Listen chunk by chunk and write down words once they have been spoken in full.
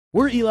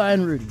We're Eli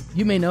and Rudy.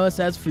 You may know us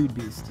as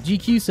Foodbeast.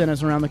 GQ sent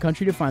us around the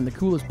country to find the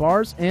coolest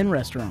bars and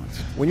restaurants.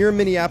 When you're in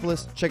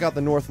Minneapolis, check out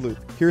the North Loop.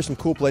 Here are some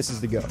cool places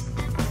to go.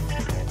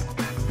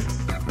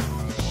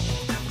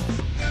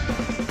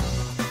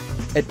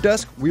 At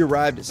dusk, we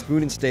arrived at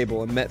Spoon and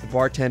Stable and met the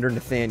bartender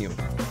Nathaniel.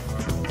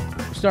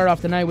 We started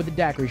off the night with a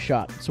daiquiri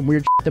shot. Some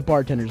weird shit that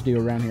bartenders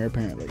do around here,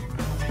 apparently.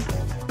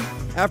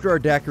 After our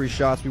daiquiri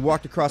shots, we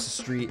walked across the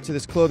street to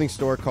this clothing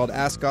store called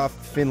Askoff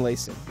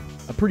Finlayson.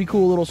 A pretty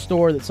cool little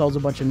store that sells a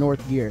bunch of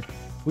North gear.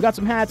 We got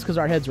some hats because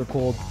our heads were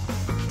cold.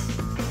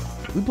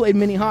 We played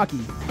mini hockey.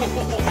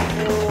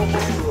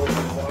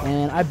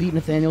 And I beat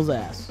Nathaniel's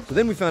ass. So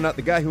then we found out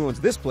the guy who owns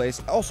this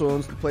place also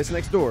owns the place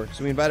next door.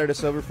 So he invited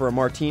us over for a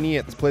martini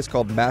at this place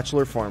called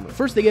Bachelor Farmer.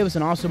 First they gave us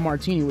an awesome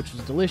martini, which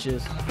was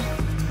delicious.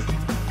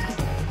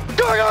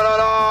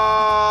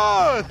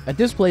 At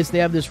this place they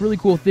have this really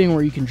cool thing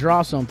where you can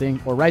draw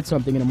something or write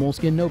something in a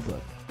moleskin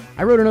notebook.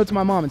 I wrote a note to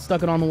my mom and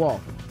stuck it on the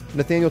wall.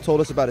 Nathaniel told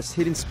us about his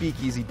hidden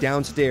speakeasy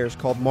downstairs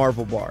called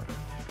Marvel Bar.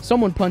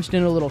 Someone punched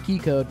in a little key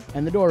code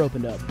and the door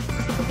opened up.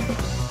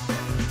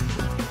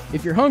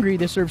 If you're hungry,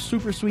 they serve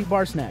super sweet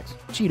bar snacks,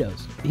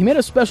 Cheetos. He made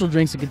us special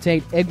drinks that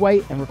contained egg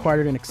white and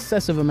required an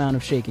excessive amount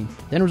of shaking.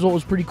 The end result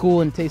was pretty cool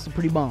and it tasted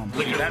pretty bomb.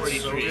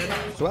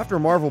 So after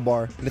Marvel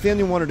Bar,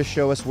 Nathaniel wanted to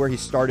show us where he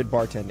started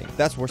bartending.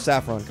 That's where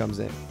Saffron comes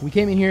in. We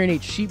came in here and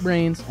ate sheep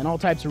brains and all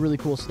types of really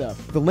cool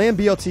stuff. The lamb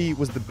BLT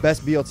was the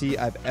best BLT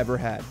I've ever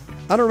had.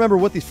 I don't remember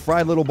what these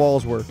fried little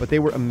balls were, but they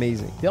were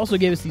amazing. They also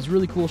gave us these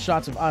really cool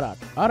shots of arak.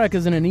 Arak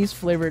is an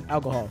anise-flavored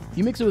alcohol.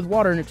 You mix it with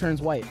water and it turns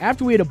white.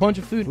 After we ate a bunch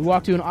of food, we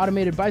walked to an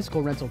automated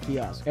bicycle rental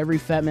kiosk. Every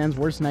fat man's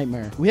worst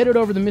nightmare. We headed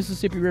over the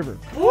Mississippi River.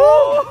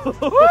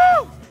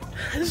 Woo!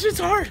 This shit's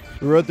hard.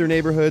 We rode through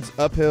neighborhoods,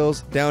 up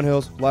hills, down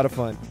hills, a lot of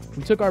fun.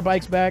 We took our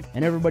bikes back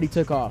and everybody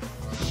took off.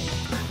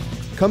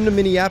 Come to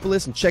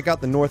Minneapolis and check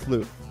out the North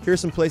Loop. Here are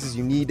some places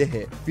you need to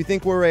hit. If you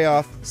think we're way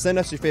off, send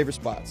us your favorite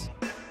spots.